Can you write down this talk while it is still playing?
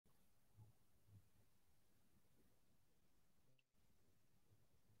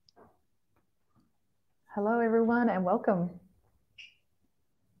Hello, everyone, and welcome.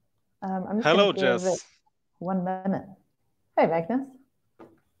 I'm just Hello, going to give it Jess. 1 minute. Hey, Magnus.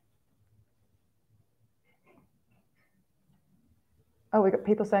 Oh, we got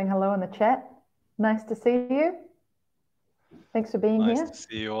people saying hello in the chat. Nice to see you. Thanks for being Nice here. to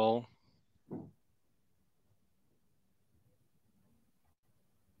see you all.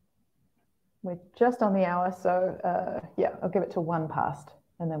 We're just on the hour, so yeah, I'll give it to 1 past,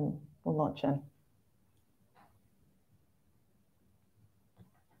 and then we'll launch in.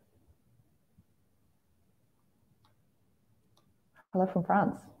 Hello from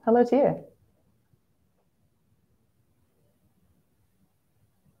France. Hello to you.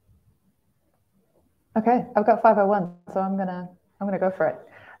 Okay, I've got 5:01, so I'm gonna go for it.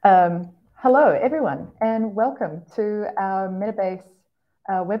 Hello, everyone, and welcome to our Metabase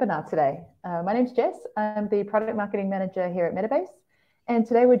webinar today. My name's Jess. I'm the Product Marketing Manager here at Metabase, and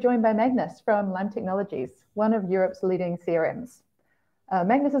today we're joined by Magnus from Lime Technologies, one of Europe's leading CRMs.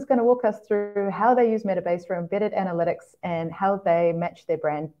 Magnus is going to walk us through how they use Metabase for embedded analytics and how they match their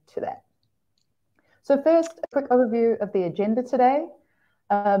brand to that. So first, a quick overview of the agenda today.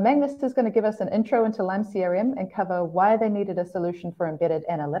 Magnus is going to give us an intro into Lime CRM and cover why they needed a solution for embedded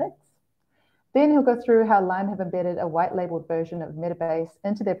analytics. Then he'll go through how Lime have embedded a white-labeled version of Metabase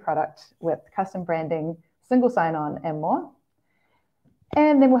into their product with custom branding, single sign-on, and more.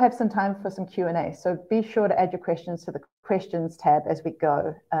 And then we'll have some time for some Q&A. So be sure to add your questions to the questions tab as we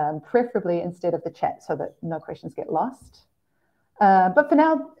go, preferably instead of the chat so that no questions get lost. But for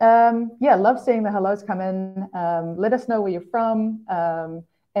now, yeah, love seeing the hellos come in. Let us know where you're from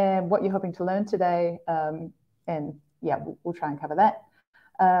and what you're hoping to learn today. And yeah, we'll try and cover that.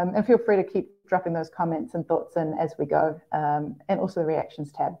 And feel free to keep dropping those comments and thoughts in as we go. And also the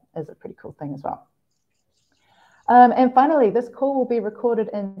reactions tab is a pretty cool thing as well. And finally, this call will be recorded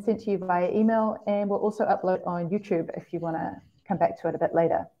and sent to you via email, and we'll also upload on YouTube if you want to come back to it a bit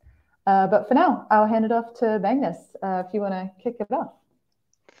later. But for now, I'll hand it off to Magnus if you want to kick it off.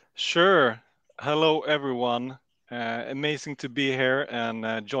 Sure. Hello, everyone. Amazing to be here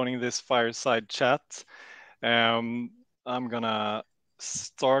and joining this fireside chat. I'm gonna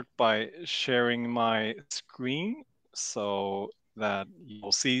start by sharing my screen so that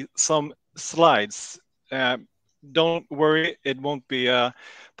you'll see some slides. Don't worry, it won't be a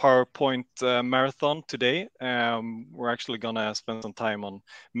PowerPoint marathon today. We're actually gonna spend some time on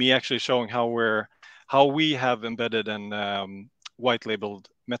me actually showing how we have embedded and white labeled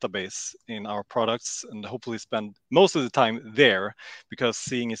Metabase in our products, and hopefully spend most of the time there, because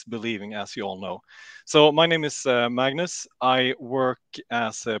seeing is believing, as you all know. So my name is Magnus. I work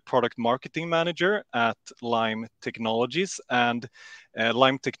as a product marketing manager at Lime Technologies, and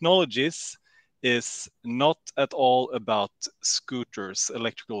Lime Technologies is not at all about scooters,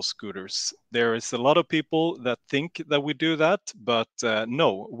 electrical scooters. There is a lot of people that think that we do that, but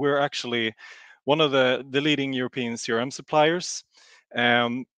no, we're actually one of the leading European CRM suppliers.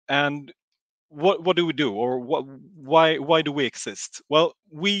 And what do we do, or why do we exist? Well,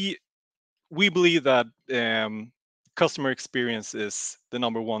 we believe that customer experience is the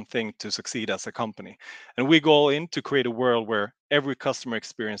 #1 thing to succeed as a company, and we go all in to create a world where every customer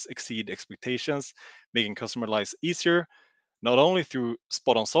experience exceed expectations, making customer lives easier, not only through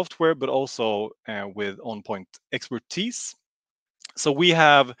spot-on software but also with on-point expertise. So we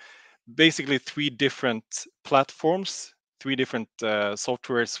have basically 3 different platforms, 3 different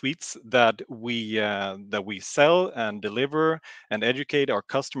software suites that we sell and deliver and educate our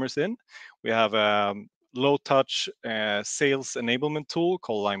customers in. We have a low-touch sales enablement tool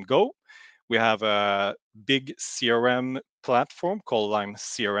called Lime Go. We have a big CRM platform called Lime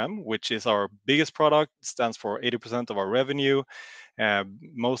CRM, which is our biggest product. It stands for 80% of our revenue,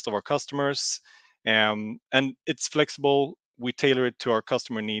 most of our customers, and it's flexible. We tailor it to our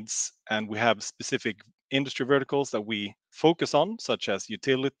customer needs, and we have specific industry verticals that we focus on, such as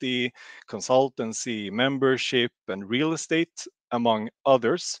utility, consultancy, membership, and real estate, among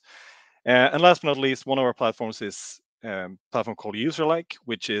others. And last but not least, one of our platforms is a platform called UserLike,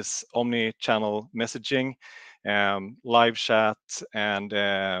 which is omni-channel messaging, live chat, and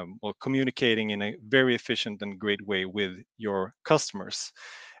well, communicating in a very efficient and great way with your customers.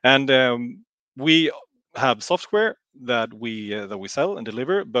 And we have software that we sell and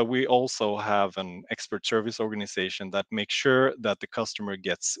deliver, but we also have an expert service organization that makes sure that the customer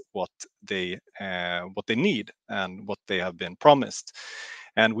gets what they need and what they have been promised.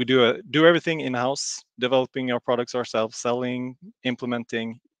 And we do everything in-house, developing our products ourselves, selling,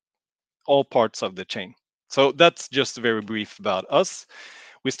 implementing, all parts of the chain. So that's just very brief about us.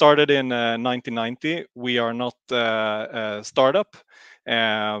 We started in 1990. We are not a startup,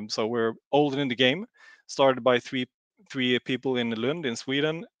 so we're old in the game. started by three people in Lund in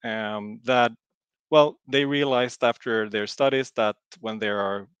Sweden, that, well, they realized after their studies that when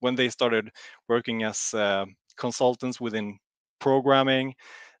they started working as consultants within programming,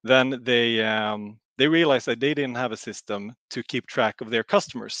 then they realized that they didn't have a system to keep track of their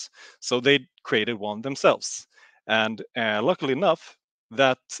customers, so they created one themselves. And luckily enough,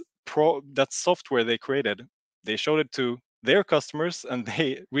 that that software they created, they showed it to their customers, and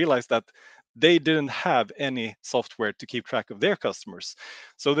they realized that they didn't have any software to keep track of their customers.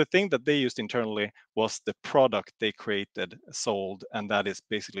 So the thing that they used internally was the product they created, sold, and that is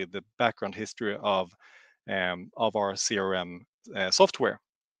basically the background history of our CRM software.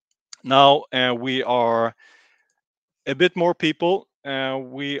 Now we are a bit more people.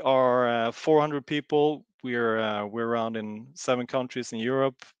 We are 400 people. We're around in 7 countries in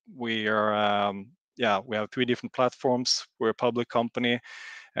Europe. We are we have 3 different platforms. We're a public company.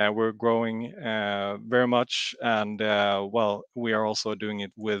 We're growing very much, and well, we are also doing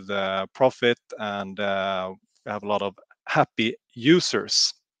it with profit, and we have a lot of happy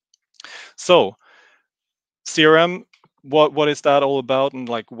users. So CRM, what is that all about, and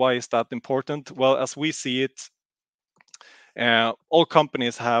like why is that important? Well, as we see it, all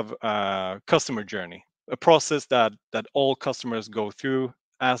companies have a customer journey, a process that all customers go through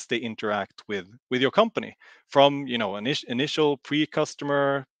as they interact with your company, from initial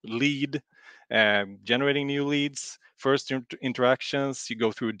pre-customer lead, generating new leads, first interactions. You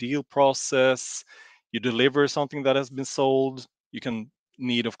go through a deal process, you deliver something that has been sold. You can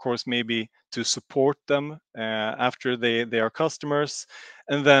need, of course, maybe to support them after they are customers,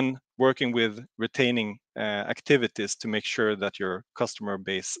 and then working with retaining activities to make sure that your customer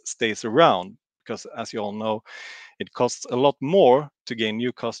base stays around, because as you all know, it costs a lot more to gain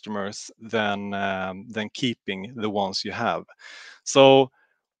new customers than keeping the ones you have. So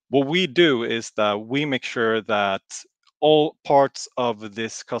what we do is that we make sure that all parts of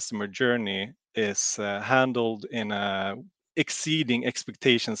this customer journey is handled in a exceeding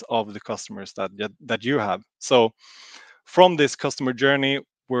expectations of the customers that you have. So from this customer journey,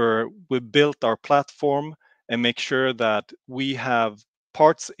 we built our platform and make sure that we have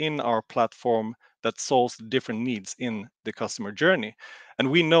parts in our platform that solves different needs in the customer journey. And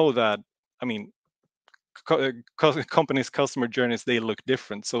we know that, I mean, companies' customer journeys, they look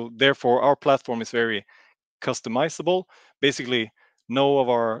different. So therefore, our platform is very customizable. Basically,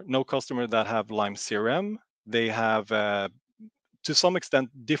 no customer that have Lime CRM, they have to some extent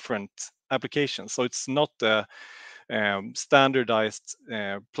different applications. So it's not a standardized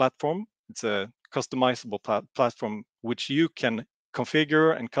platform. It's a customizable platform which you can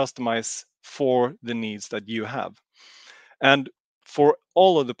configure and customize for the needs that you have. And for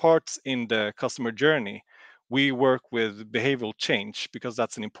all of the parts in the customer journey, we work with behavioral change, because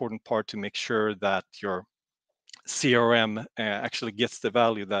that's an important part to make sure that your CRM actually gets the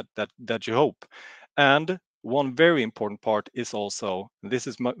value that you hope. And one very important part is also, this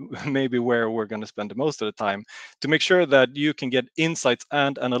is maybe where we're going to spend the most of the time, to make sure that you can get insights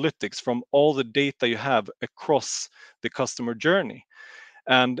and analytics from all the data you have across the customer journey.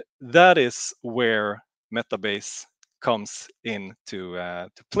 And that is where Metabase comes into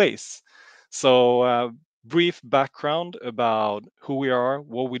to place. So brief background about who we are,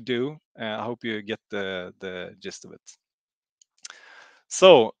 what we do. I hope you get the gist of it.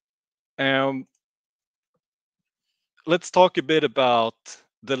 So let's talk a bit about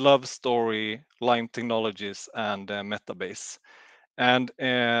the love story, Lime Technologies and Metabase. And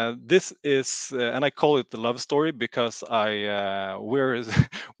this is, and I call it the love story because we're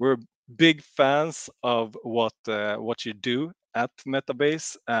we're big fans of what you do at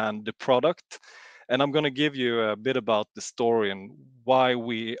Metabase and the product. And I'm going to give you a bit about the story and why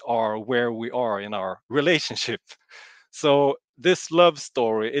we are where we are in our relationship. So this love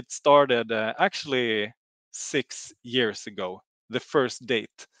story, it started actually 6 years ago, the first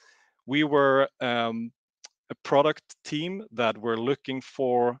date. We were a product team that were looking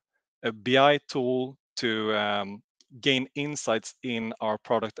for a BI tool to gain insights in our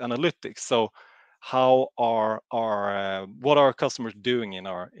product analytics. So how are our what are our customers doing in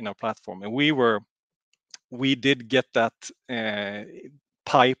our platform? And we did get that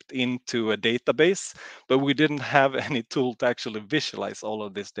piped into a database, but we didn't have any tool to actually visualize all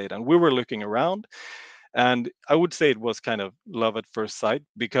of this data. And we were looking around, and I would say it was kind of love at first sight,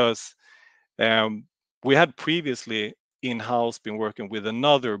 because we had previously in-house been working with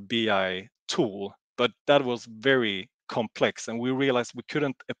another BI tool, but that was very complex, and we realized we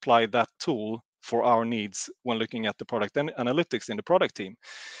couldn't apply that tool for our needs when looking at the product and analytics in the product team.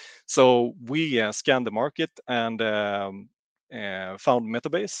 So we scanned the market and found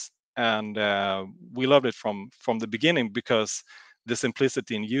Metabase, and we loved it from the beginning, because the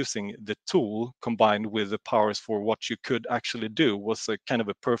simplicity in using the tool combined with the powers for what you could actually do was a kind of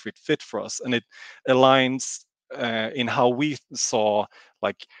a perfect fit for us, and it aligns in how we saw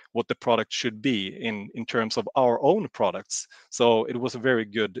like what the product should be in terms of our own products. So it was a very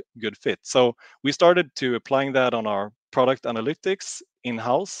good fit. So we started to applying that on our product analytics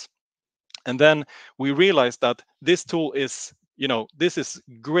in-house, and then we realized that this tool is, this is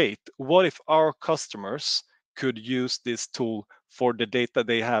great. What if our customers could use this tool for the data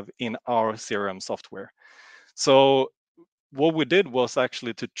they have in our CRM software? So what we did was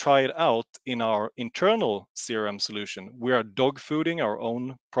actually to try it out in our internal CRM solution. We are dog fooding our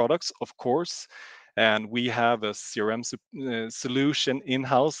own products, of course, and we have a CRM solution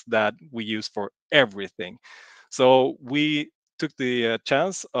in-house that we use for everything. So we took the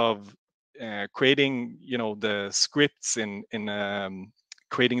chance of creating, the scripts in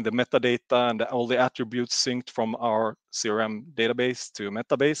creating the metadata and all the attributes synced from our CRM database to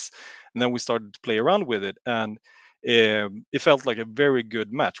Metabase, and then we started to play around with it, and it felt like a very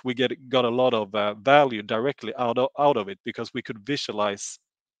good match. We got a lot of value directly out of it, because we could visualize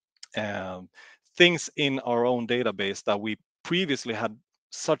um, things in our own database that we previously had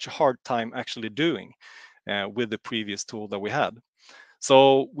such a hard time actually doing with the previous tool that we had.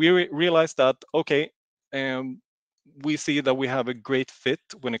 So we realized that, okay, we see that we have a great fit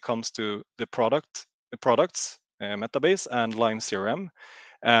when it comes to the products, Metabase and Lime CRM,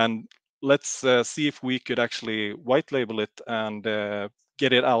 and let's see if we could actually white label it and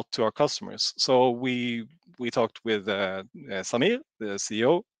get it out to our customers. So we talked with Samir, the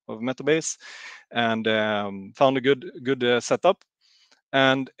CEO of Metabase, and found a good setup.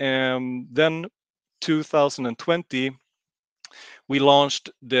 And then 2020, we launched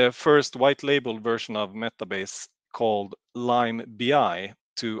the first white label version of Metabase called Lime BI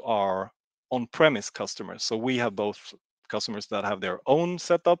to our on-premise customers. So we have both customers that have their own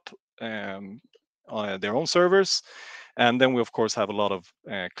setup, their own servers, and then we of course have a lot of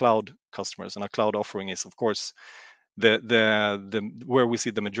cloud customers. And our cloud offering is of course the where we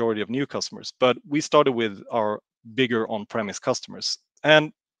see the majority of new customers. But we started with our bigger on-premise customers,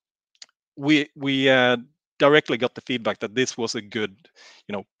 and we directly got the feedback that this was a good,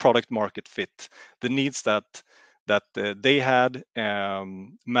 product market fit. The needs that they had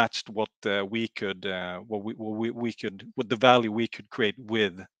matched what we could, what the value we could create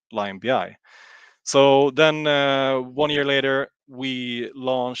with Lime BI. So then 1 year later, we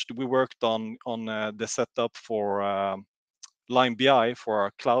worked on the setup for Lime BI for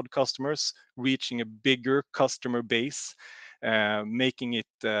our cloud customers, reaching a bigger customer base, making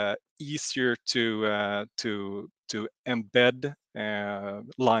it easier to embed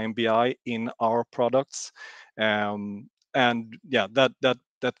Lime BI in our products, and yeah,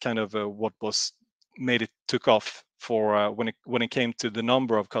 that kind of what was made it took off for when it came to the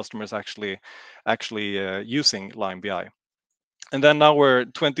number of customers actually using Lime BI. And then now we're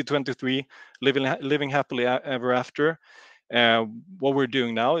 2023, living happily ever after. What we're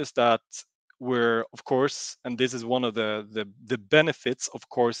doing now is that we're, of course, and this is one of the benefits, of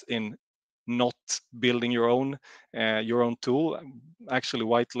course, in not building your own tool, actually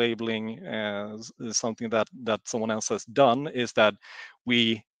white labeling something that someone else has done, is that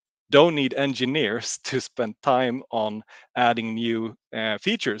we don't need engineers to spend time on adding new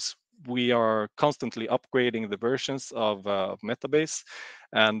features. We are constantly upgrading the versions of Metabase,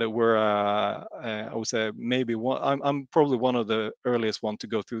 and we're I would say maybe I'm probably one of the earliest one to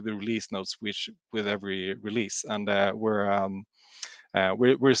go through the release notes with every release, and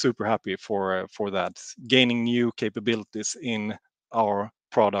we're super happy for that, gaining new capabilities in our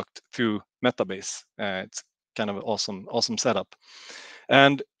product through Metabase. It's kind of an awesome setup.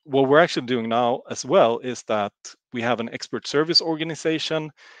 And what we're actually doing now as well is that we have an expert service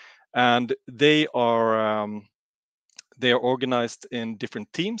organization, and they are organized in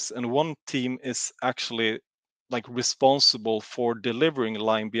different teams, and one team is actually like responsible for delivering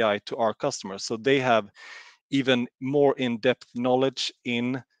Lime BI to our customers. So they have even more in-depth knowledge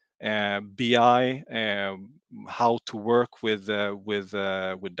in BI, how to work with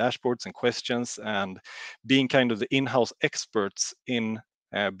dashboards and questions, and being kind of the in-house experts in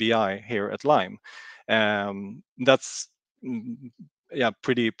BI here at Lime. That's yeah,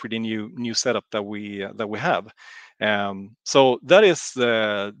 pretty new setup that we have. So that is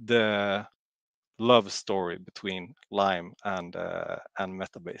the love story between Lime and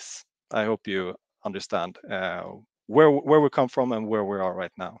Metabase. I hope you understand where we come from and where we are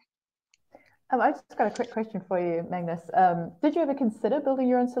right now. I just got a quick question for you, Magnus. Did you ever consider building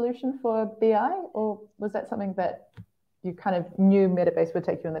your own solution for BI, or was that something that you kind of knew Metabase would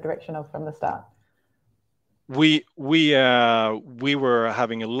take you in the direction of from the start? We were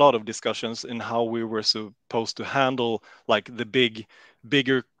having a lot of discussions in how we were supposed to handle like the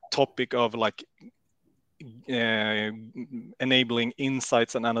bigger topic of like enabling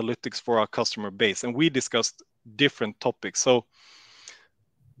insights and analytics for our customer base, and we discussed different topics. So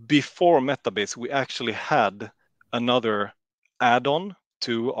before Metabase, we actually had another add-on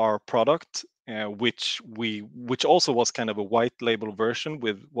to our product, which also was kind of a white label version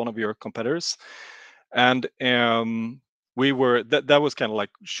with one of your competitors, and we were that was kind of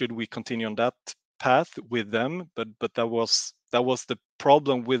like, should we continue on that path with them? But that was the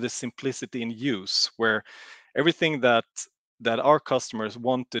problem with the simplicity in use, where everything that our customers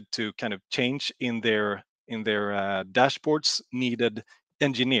wanted to kind of change in their dashboards needed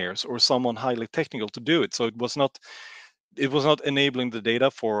engineers or someone highly technical to do it. So it was not enabling the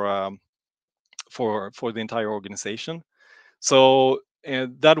data for the entire organization. So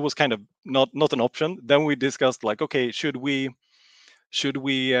that was kind of not an option. Then we discussed like, okay, should we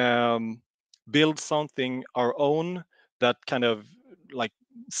build something our own that kind of like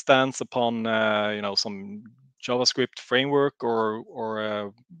stands upon some JavaScript framework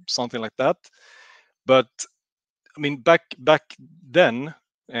or something like that. But I mean, back then,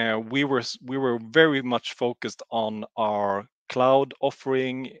 we were very much focused on our cloud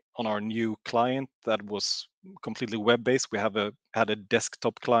offering, on our new client that was completely web-based. We had a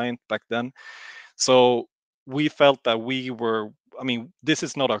desktop client back then, so we felt that I mean, this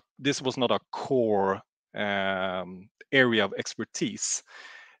was not a core area of expertise,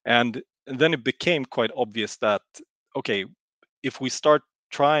 and then it became quite obvious that, okay, if we start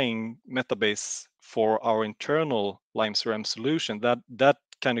trying Metabase for our internal Lime CRM solution, that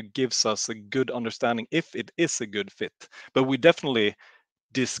kind of gives us a good understanding if it is a good fit. But we definitely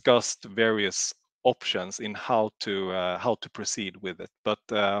discussed various options in how to proceed with it. But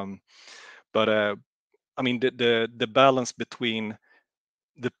I mean, the balance between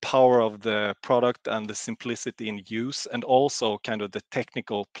the power of the product and the simplicity in use, and also kind of the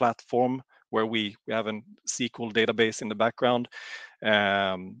technical platform where we have a SQL database in the background,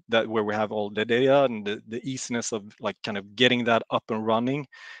 that where we have all the data, and the easiness of like kind of getting that up and running,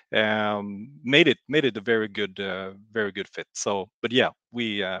 made it a very good fit. So, but yeah,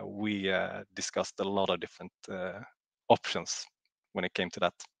 we discussed a lot of different options when it came to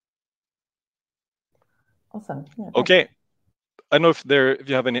that. Awesome. Yeah, okay. I don't know if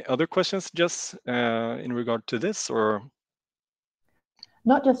you have any other questions, Jess, in regard to this, or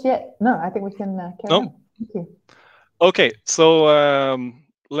not just yet. No, I think we can carry on. Thank you. Okay, so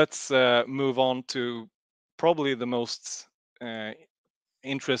let's move on to probably the most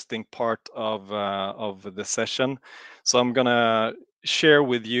interesting part of the session. So I'm gonna share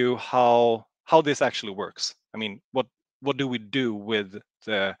with you how this actually works. I mean, what do we do with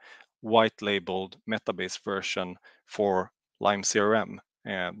the white labeled Metabase version for Lime CRM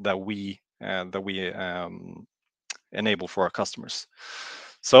that we enable for our customers.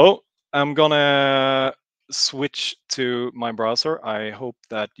 So I'm gonna switch to my browser. I hope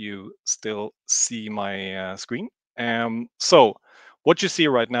that you still see my screen. So what you see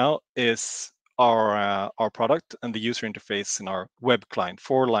right now is our product and the user interface in our web client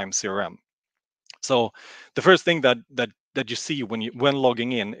for Lime CRM. So the first thing that you see when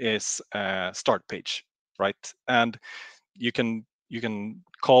logging in is start page, right? And you can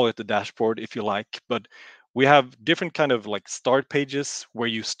call it the dashboard if you like, but we have different kind of like start pages where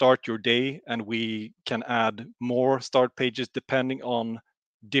you start your day, and we can add more start pages depending on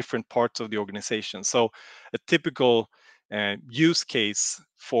different parts of the organization. So a typical use case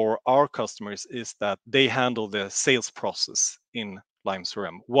for our customers is that they handle the sales process in Lime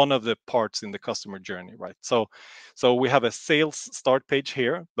CRM, one of the parts in the customer journey, right? So we have a sales start page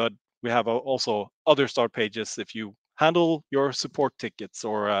here, but we have also other start pages if you handle your support tickets,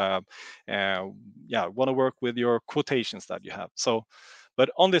 or want to work with your quotations that you have. So,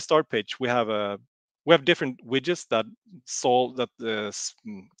 but on the start page, we have different widgets that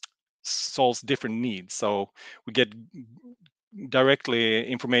solves different needs. So we get directly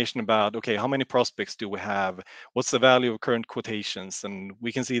information about, okay, how many prospects do we have, what's the value of current quotations, and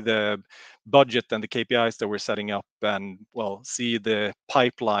we can see the budget and the KPIs that we're setting up, and well, see the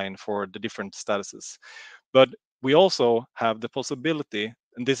pipeline for the different statuses. But we also have the possibility,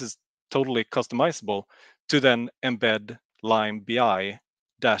 and this is totally customizable, to then embed Lime BI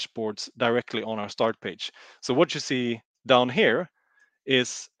dashboards directly on our start page. So what you see down here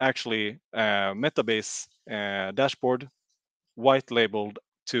is actually a Metabase dashboard white labeled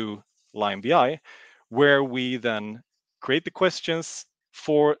to Lime BI, where we then create the questions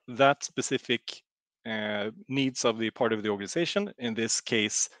for that specific needs of the part of the organization, in this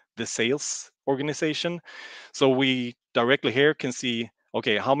case, the sales organization. So we directly here can see,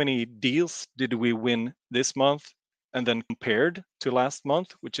 okay, how many deals did we win this month? And then compared to last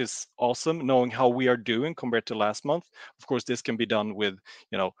month, which is awesome, knowing how we are doing compared to last month. Of course, this can be done with,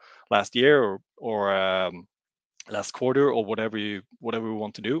 last year or last quarter or whatever we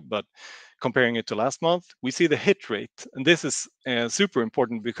want to do. But comparing it to last month, we see the hit rate, and this is super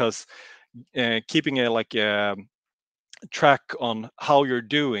important because keeping a track on how you're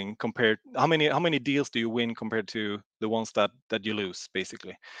doing compared, how many deals do you win compared to the ones that you lose,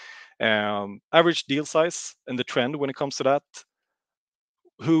 basically. Average deal size and the trend when it comes to that,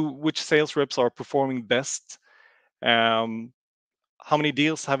 which sales reps are performing best, how many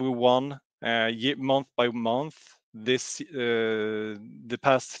deals have we won month by month the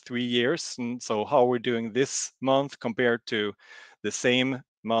past 3 years, and so how we're doing this month compared to the same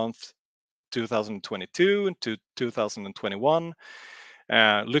month 2022 and to 2021.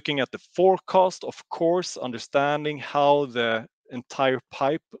 Looking at the forecast, of course, understanding how the entire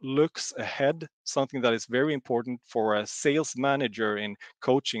pipe looks ahead, something that is very important for a sales manager in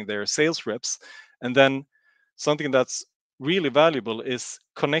coaching their sales reps. And then something that's really valuable is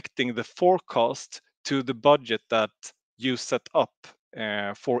connecting the forecast to the budget that you set up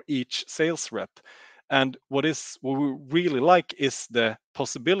for each sales rep. And what we really like is the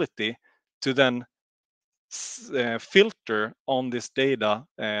possibility to then filter on this data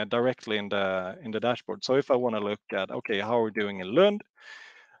directly in the dashboard. So if I want to look at, okay, how we're doing in Lund,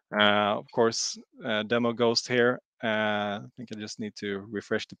 of course, demo ghost here. I think I just need to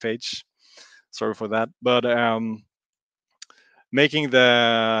refresh the page. Sorry for that. But making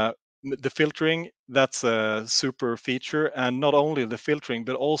the filtering, that's a super feature, and not only the filtering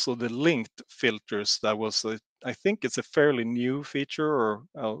but also the linked filters. That was I think it's a fairly new feature,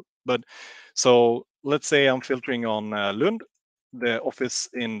 but so let's say I'm filtering on Lund, the office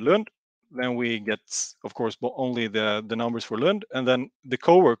in Lund, then we get, of course, only the numbers for Lund, and then the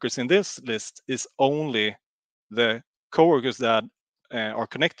coworkers in this list is only the coworkers that are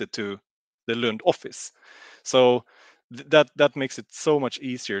connected to the Lund office. So that makes it so much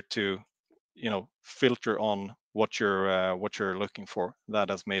easier to filter on what you're looking for. That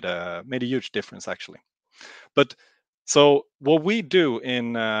has made a huge difference, actually. But so what we do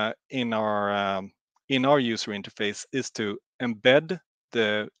in our user interface is to embed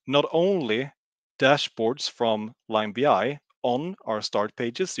not only dashboards from Lime BI on our start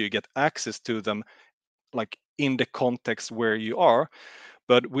pages, so you get access to them like in the context where you are,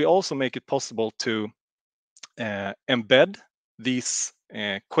 but we also make it possible to embed these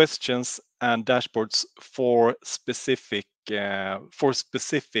questions and dashboards for specific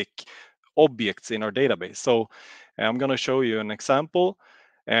objects in our database. So I'm going to show you an example.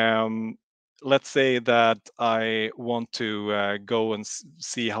 Let's say that I want to go and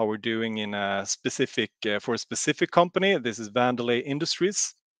see how we're doing in a specific for a specific company. This is Vandelay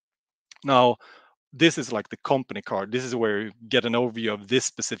Industries. Now, this is like the company card. This is where you get an overview of this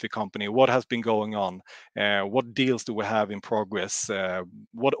specific company, what has been going on, what deals do we have in progress,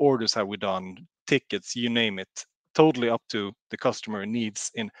 what orders have we done, tickets, you name it. Totally up to the customer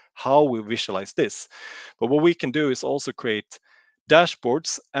needs in how we visualize this. But what we can do is also create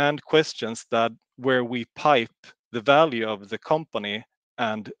dashboards and questions where we pipe the value of the company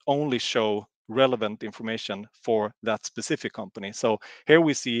and only show relevant information for that specific company. So here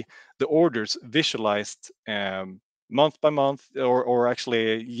we see the orders visualized month by month, or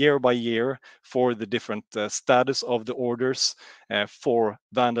actually year by year, for the different status of the orders for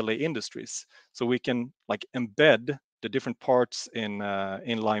Vandelay Industries. So we can like embed the different parts in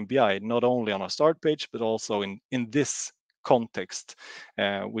Lime BI, not only on our start page, but also in this context,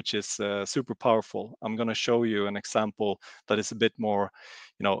 which is super powerful. I'm going to show you an example that is a bit more,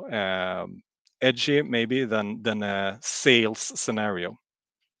 edgy maybe than a sales scenario.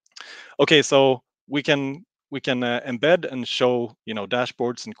 Okay, so we can embed and show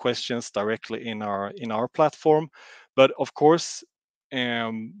dashboards and questions directly in our platform, but of course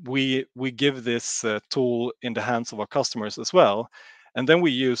we give this tool in the hands of our customers as well, and then we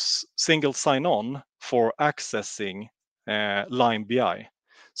use single sign-on for accessing Lime BI.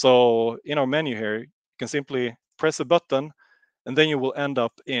 So in our menu here, you can simply press a button, and then you will end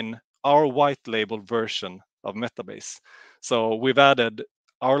up in our white label version of Metabase. So we've added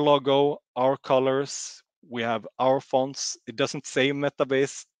our logo, our colors, we have our fonts. It doesn't say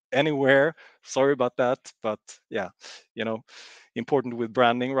Metabase anywhere. Sorry about that, but yeah, important with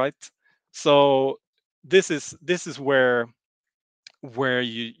branding, right? So this is where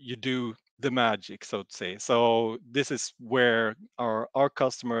you do the magic, so to say. So this is where our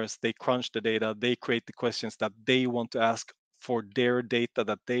customers, they crunch the data, they create the questions that they want to ask for their data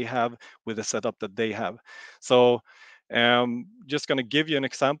that they have with the setup that they have. So just going to give you an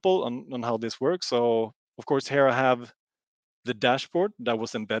example on how this works. So of course here I have the dashboard that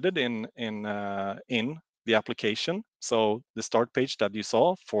was embedded in the application. So the start page that you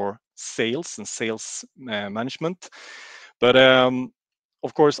saw for sales and sales management. But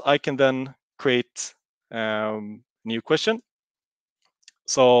of course, I can then create new question.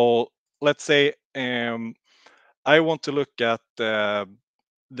 So let's say I want to look at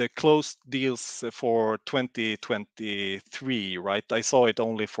the closed deals for 2023, right? I saw it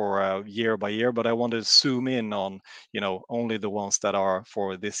only for year by year, but I wanted to zoom in on, only the ones that are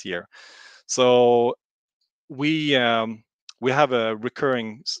for this year. So we have a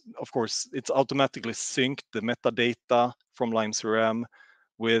recurring, of course, it's automatically synced the metadata from Lime CRM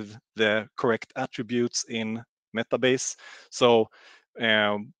with the correct attributes in Metabase. So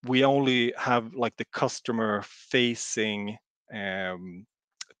we only have like the customer facing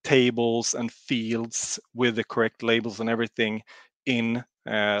tables and fields with the correct labels and everything in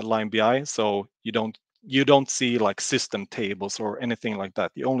Lime BI. So you don't see like system tables or anything like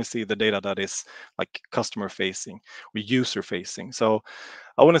that. You only see the data that is like customer facing or user facing. So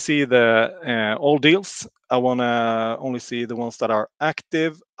I want to see the all deals. I want to only see the ones that are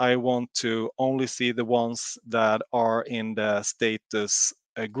active. I want to only see the ones that are in the status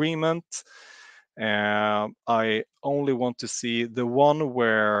agreement. I only want to see the one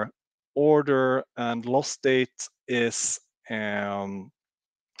where order and loss date is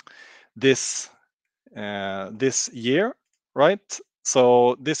this year, right?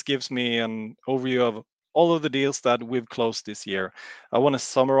 So this gives me an overview of all of the deals that we've closed this year. I want to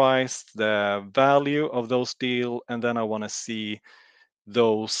summarize the value of those deals, and then I want to see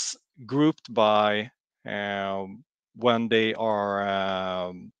those grouped by when they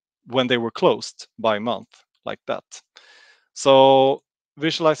were closed by month, like that. So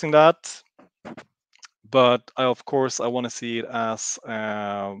visualizing that, but of course I want to see it as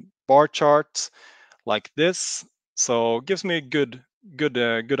bar charts like this. So it gives me a good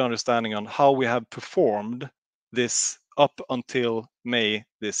understanding on how we have performed this up until May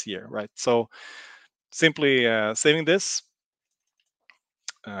this year, right? So simply saving this,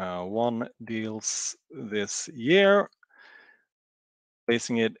 one deals this year,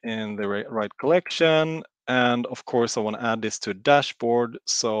 placing it in the right collection. And of course, I want to add this to a dashboard.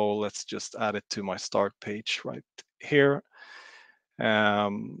 So let's just add it to my start page right here.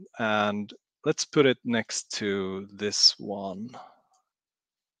 And let's put it next to this one,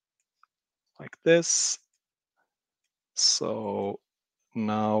 like this. So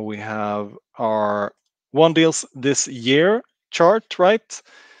now we have our one deals this year chart, right?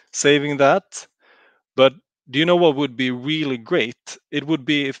 Saving that. But do you know what would be really great? It would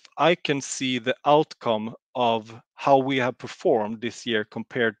be if I can see the outcome of how we have performed this year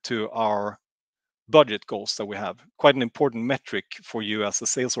compared to our budget goals that we have. Quite an important metric for you as a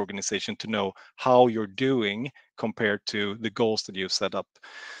sales organization to know how you're doing compared to the goals that you've set up.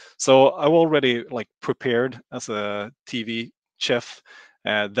 So I've already like prepared as a TV chef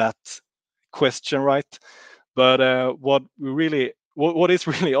that question, right? But what is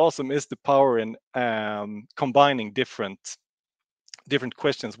really awesome is the power in combining different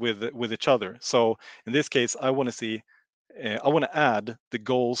questions with each other. So in this case, I want to add the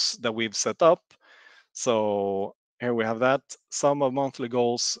goals that we've set up. So here we have that sum of monthly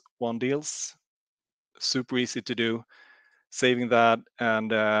goals, one deals, super easy to do. Saving that,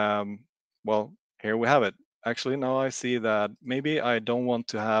 and well, here we have it. Actually, now I see that maybe I don't want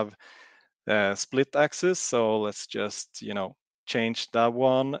to have split axis, so let's just change that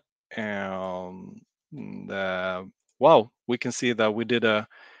one. And wow, we can see that we did a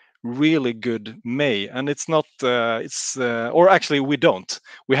really good May, and it's not or actually we don't.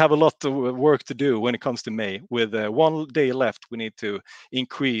 We have a lot of work to do when it comes to May. With 1 day left, we need to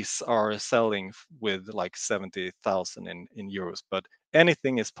increase our selling with like 70,000 in euros, but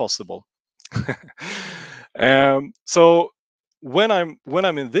anything is possible. So when I'm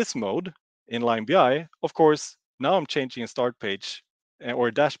in this mode in Lime BI, of course, now I'm changing a start page or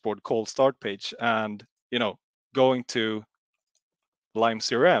a dashboard called start page, and going to Lime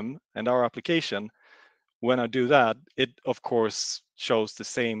CRM and our application. When I do that, it of course shows the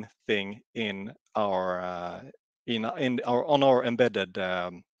same thing in our on our embedded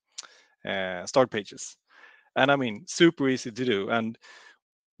start pages. And I mean, super easy to do. And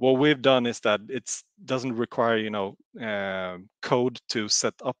what we've done is that it doesn't require code to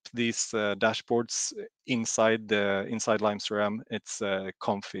set up these dashboards inside Lime CRM. It's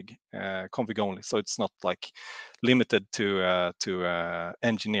config only, so it's not like limited to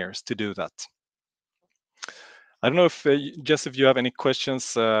engineers to do that. I don't know if Jess, if you have any questions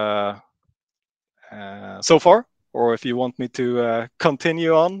so far, or if you want me to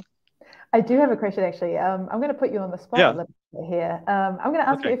continue on. I do have a question, actually. I'm going to put you on the spot a little bit here. I'm going to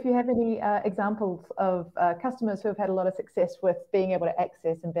ask you if you have any examples of customers who have had a lot of success with being able to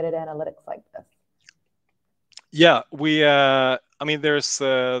access embedded analytics like this. Yeah, I mean, there's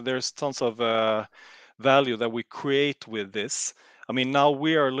tons of value that we create with this. I mean, now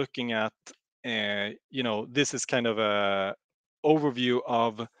we are looking at, this is kind of a overview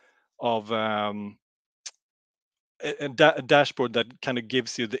of a dashboard that kind of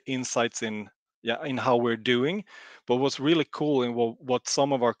gives you the insights in how we're doing. But what's really cool and what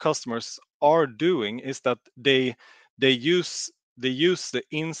some of our customers are doing is that they use the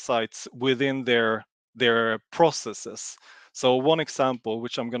insights within their processes. So one example,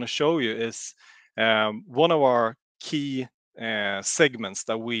 which I'm going to show you, is one of our key segments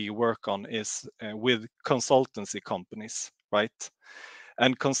that we work on is with consultancy companies, right?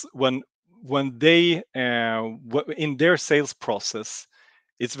 And when they in their sales process,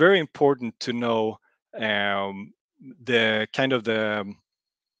 it's very important to know the kind of the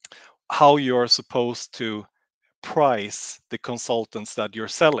how you're supposed to price the consultants that you're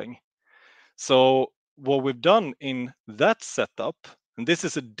selling. So what we've done in that setup, and this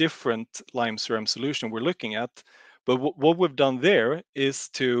is a different Lime CRM solution we're looking at, but what we've done there is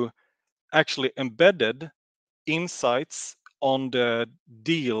to actually embedded insights on the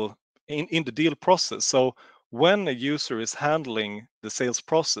deal in the deal process. So when a user is handling the sales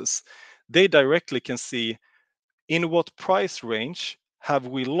process, they directly can see in what price range have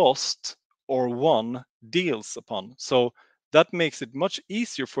we lost or won deals upon. So that makes it much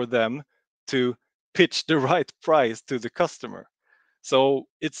easier for them to pitch the right price to the customer. So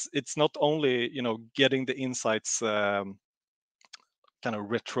it's not only getting the insights kind of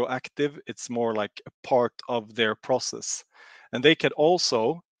retroactive, it's more like a part of their process. And they can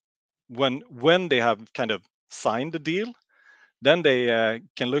also, when they have kind of signed the deal, then they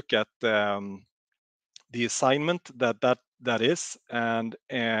can look at the assignment that is, and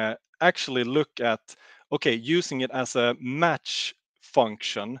actually look at, okay, using it as a match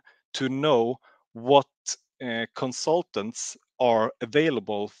function to know what consultants are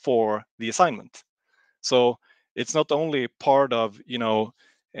available for the assignment. So it's not only part of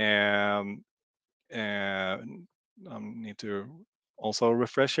I need to also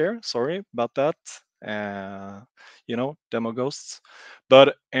refresh here. Sorry about that. Demo ghosts.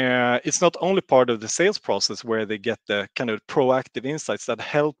 But it's not only part of the sales process where they get the kind of proactive insights that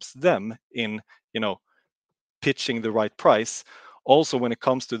helps them in, pitching the right price. Also, when it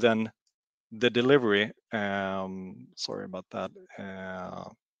comes to then the delivery, sorry about that.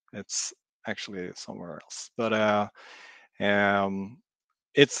 It's actually somewhere else, but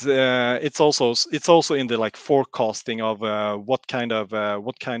it's also in the like forecasting of what kind of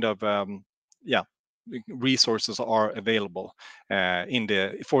resources are available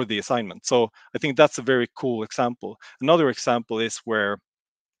for the assignment. So I think that's a very cool example. Another example is where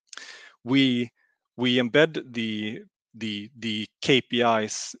we embed the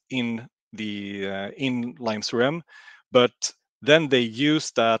KPIs in Lime CRM, but then they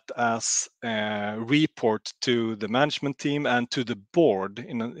use that as a report to the management team and to the board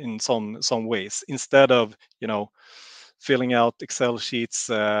in some ways, instead of filling out Excel sheets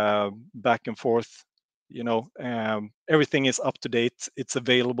back and forth. Everything is up to date. It's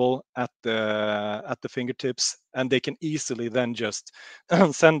available at the fingertips, and they can easily then just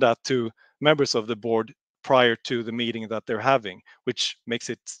send that to members of the board prior to the meeting that they're having, which makes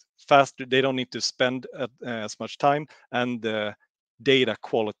it faster. They don't need to spend as much time, and the data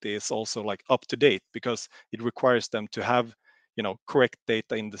quality is also like up to date because it requires them to have correct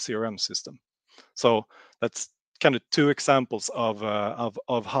data in the CRM system. So that's kind of two examples of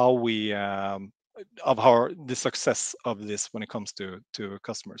how we of how the success of this when it comes to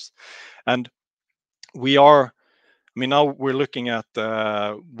customers. And now we're looking at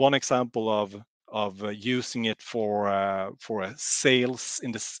one example of using it for a sales,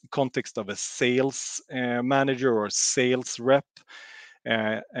 in the context of a sales manager or sales rep.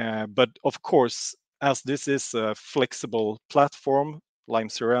 But of course, as this is a flexible platform, Lime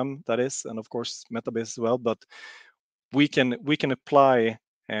CRM that is, and of course Metabase as well, but we can apply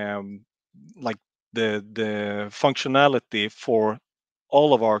like the functionality for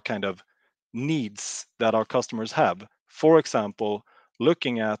all of our kind of needs that our customers have. For example,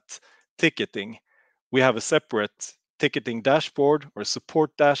 looking at ticketing, we have a separate ticketing dashboard or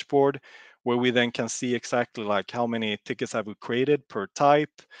support dashboard where we then can see exactly like how many tickets have we created per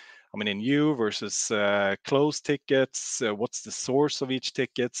type, I mean, new versus closed tickets, what's the source of each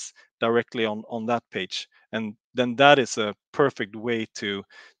tickets directly on that page. And then that is a perfect way to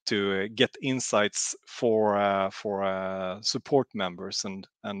get insights for support members and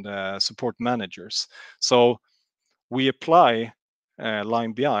support managers. So we apply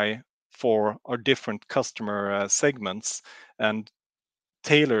Lime BI for our different customer segments and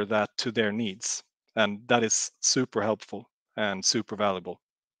tailor that to their needs. And that is super helpful and super valuable.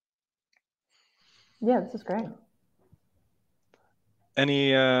 Yeah, this is great.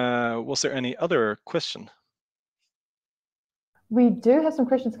 Was there any other question? We do have some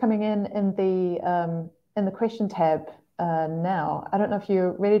questions coming in the question tab now. I don't know if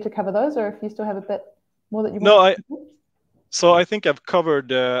you're ready to cover those or if you still have a bit more that you want. So I think I've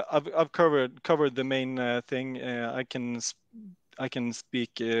covered I've covered the main thing. I can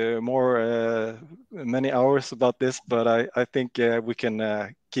speak more many hours about this, but I think we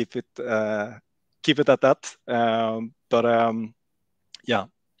can keep it at that. Yeah.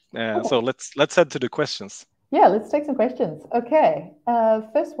 Okay. So let's head to the questions. Yeah, let's take some questions. Okay.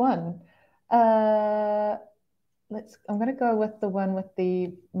 First one. I'm going to go with the one with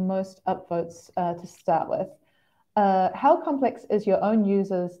the most upvotes to start with. How complex is your own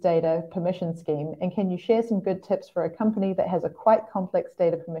users' data permission scheme? And can you share some good tips for a company that has a quite complex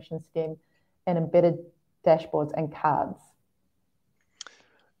data permission scheme and embedded dashboards and cards?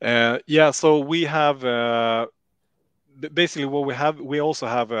 Yeah, so we have basically what we also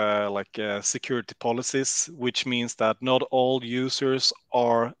have security policies, which means that not all users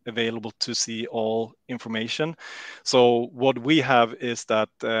are available to see all information. So what we have is that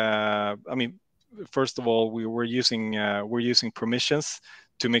I mean, first of all, we're using permissions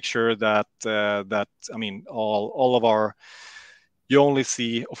to make sure that I mean all of our, you only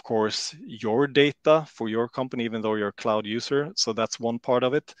see, of course, your data for your company, even though you're a cloud user. So that's one part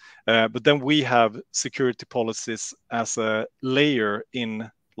of it. But then we have security policies as a layer in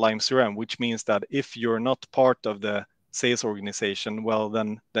Lime CRM, which means that if you're not part of the sales organization, well,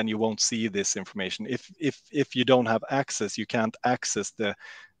 then you won't see this information. If you don't have access, you can't access the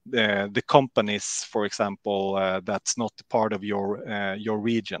companies, for example, that's not part of your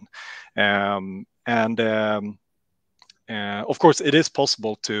region. Of course, it is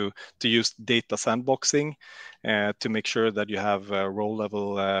possible to use data sandboxing to make sure that you have role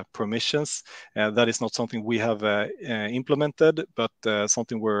level permissions. That is not something we have implemented, but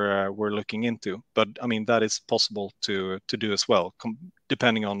something we're looking into. But I mean, that is possible to do as well,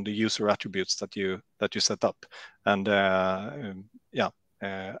 depending on the user attributes that you set up. And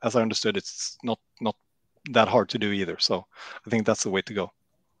as I understood, it's not that hard to do either. So I think that's the way to go.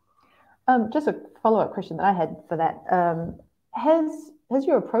 Just a follow-up question that I had for that. Has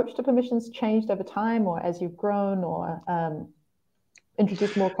your approach to permissions changed over time, or as you've grown, or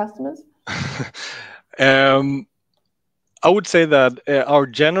introduced more customers? I would say that our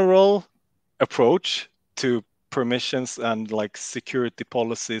general approach to permissions and like security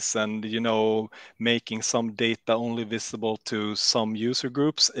policies and making some data only visible to some user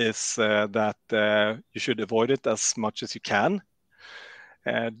groups is that you should avoid it as much as you can.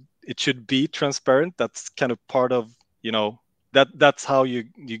 It should be transparent. That's kind of part of that's how you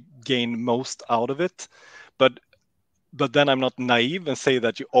gain most out of it. But then I'm not naive and say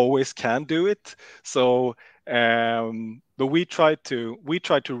that you always can do it. So but we try to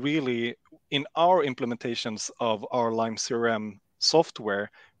really, in our implementations of our Lime CRM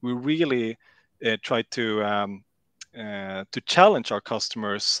software, we really try to challenge our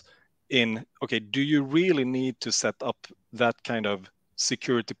customers in, okay, do you really need to set up that kind of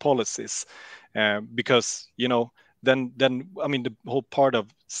security policies? Because then I mean, the whole part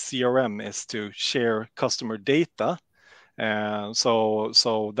of CRM is to share customer data. So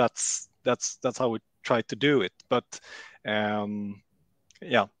that's how we try to do it. But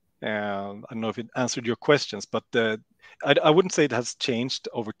yeah, I don't know if it answered your questions, but I wouldn't say it has changed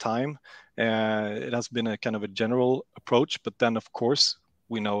over time. It has been a kind of a general approach, but then of course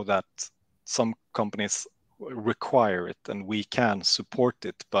we know that some companies require it and we can support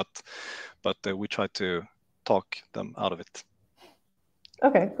it, but we try to talk them out of it.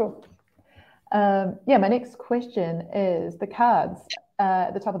 Okay, cool. Yeah, my next question is the cards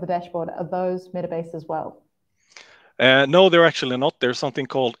at the top of the dashboard, are those Metabase as well? No, they're actually not. There's something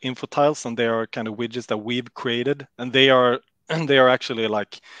called info tiles, and they are kind of widgets that we've created, and they are actually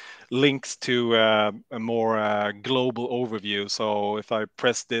like links to a more global overview. So if I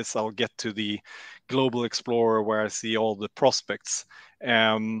press this, I'll get to the global explorer where I see all the prospects.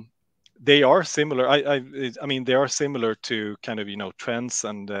 They are similar. I mean, they are similar to kind of trends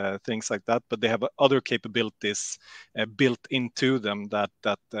and things like that, but they have other capabilities built into them that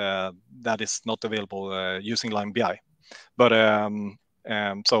is not available using Lime BI. But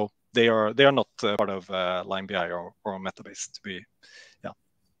so they are not part of Lime BI or Metabase to be.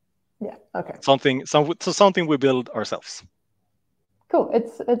 Yeah. Okay. Something we build ourselves. Cool.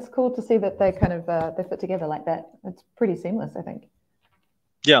 It's cool to see that they kind of they fit together like that. It's pretty seamless, I think.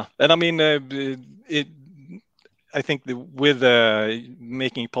 Yeah, and I mean, I think with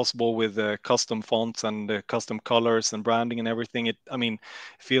making it possible with custom fonts and custom colors and branding and everything, it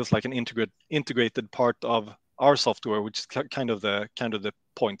feels like an integrated part of our software, which is kind of the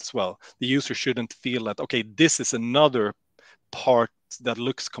point as well. The user shouldn't feel that, okay, this is another part that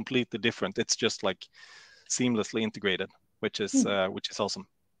looks completely different. It's just like seamlessly integrated, which is awesome.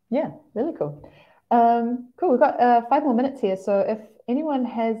 Yeah, really cool. Cool. We've got 5 more minutes here. So if anyone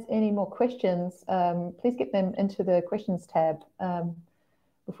has any more questions, please get them into the questions tab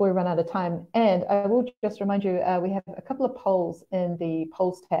before we run out of time. And I will just remind you, we have a couple of polls in the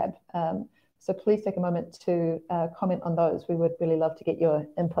polls tab. So please take a moment to comment on those. We would really love to get your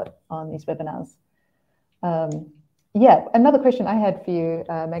input on these webinars. Yeah, another question I had for you,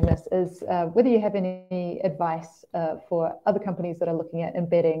 Magnus, is whether you have any advice for other companies that are looking at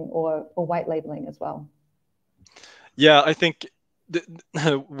embedding or white labeling as well. Yeah, I think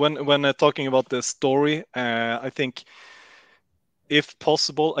when talking about the story, I think if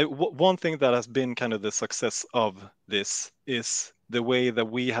possible, one thing that has been kind of the success of this is the way that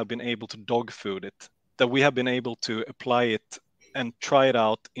we have been able to dog food it, that we have been able to apply it and try it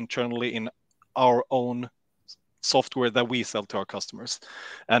out internally in our own software that we sell to our customers.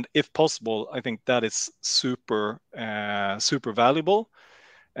 And if possible, I think that is super valuable.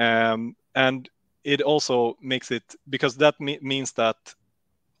 And it also makes it, because that means that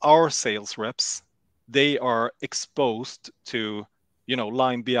our sales reps, they are exposed to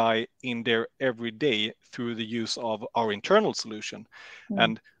Lime BI in their everyday through the use of our internal solution.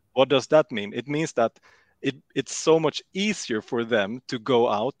 And what does that mean? It means that it's so much easier for them to go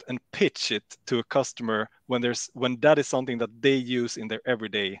out and pitch it to a customer when that is something that they use in their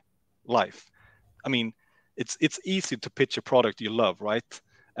everyday life. I mean, it's easy to pitch a product you love, right?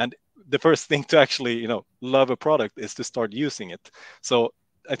 And the first thing to actually love a product is to start using it. So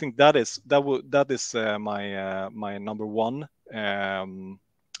I think that is my number one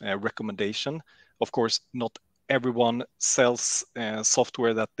recommendation. Of course, not everyone sells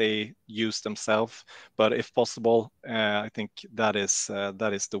software that they use themselves, but if possible, I think that is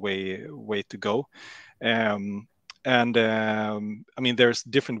the way to go. There's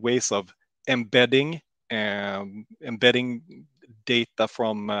different ways of embedding data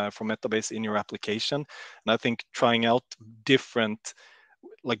from Metabase in your application, and I think trying out different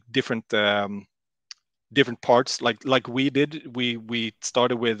parts like we did. We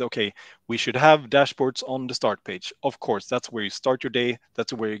started with, okay, we should have dashboards on the start page. Of course, that's where you start your day,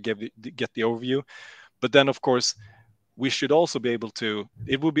 that's where you get the overview. But then of course we should also be able to,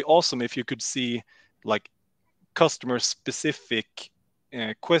 it would be awesome if you could see like customer specific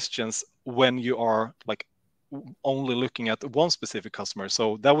questions when you are like only looking at one specific customer.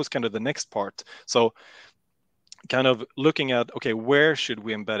 So that was kind of the next part. So kind of looking at, okay, where should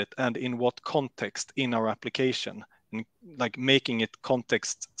we embed it and in what context in our application, and like making it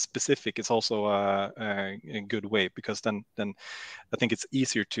context specific is also a good way, because then I think it's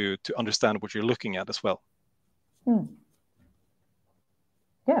easier to understand what you're looking at as well.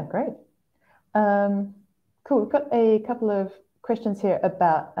 Yeah, great. Cool. We've got a couple of questions here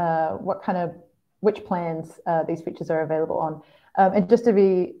about which plans these features are available on. And just to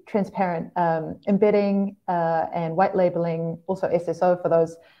be transparent, embedding and white labeling, also SSO for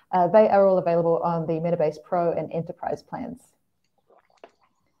those, they are all available on the Metabase Pro and Enterprise plans.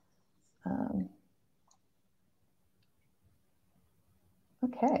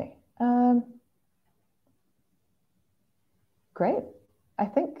 Okay. Great. I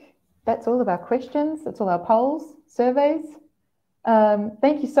think that's all of our questions. That's all our polls, surveys.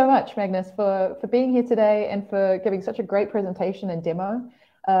 Thank you so much, Magnus, for being here today and for giving such a great presentation and demo.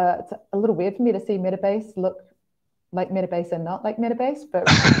 It's a little weird for me to see Metabase look like Metabase and not like Metabase, but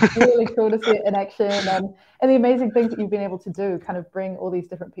really cool to see it in action, and the amazing things that you've been able to do, kind of bring all these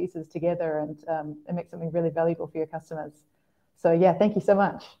different pieces together and make something really valuable for your customers. So yeah, thank you so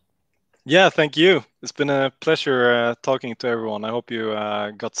much. Yeah, thank you. It's been a pleasure talking to everyone. I hope you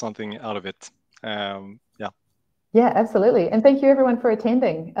got something out of it. Yeah, absolutely. And thank you everyone for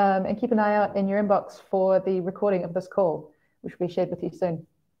attending, and keep an eye out in your inbox for the recording of this call, which will be shared with you soon.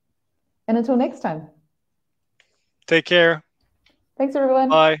 And until next time. Take care. Thanks, everyone.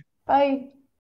 Bye. Bye.